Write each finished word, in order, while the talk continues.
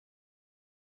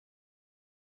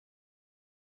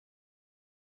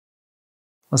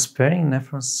Well, sparing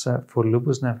nephrons for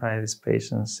lupus nephritis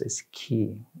patients is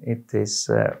key. It is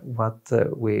what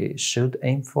we should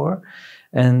aim for.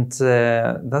 And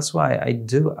that's why I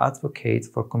do advocate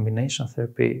for combination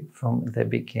therapy from the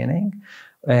beginning.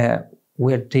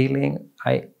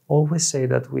 I always say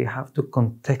that we have to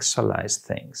contextualize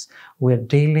things. We're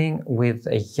dealing with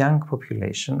a young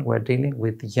population. We're dealing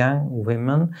with young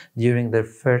women during their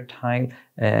fertile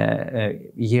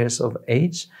years of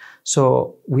age.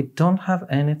 So we don't have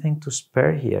anything to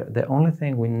spare here. The only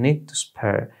thing we need to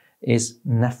spare is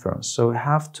nephrons. So we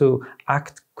have to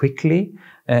act quickly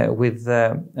with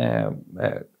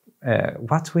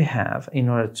what we have in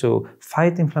order to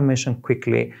fight inflammation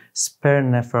quickly, spare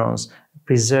nephrons,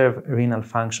 preserve renal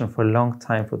function for a long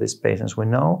time for these patients. We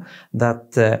know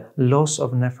that loss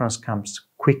of nephrons comes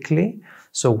quickly.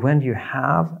 So when you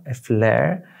have a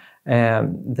flare,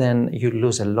 then you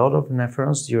lose a lot of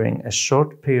nephrons during a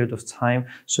short period of time.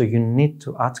 So you need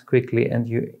to act quickly and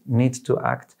you need to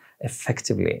act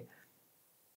effectively.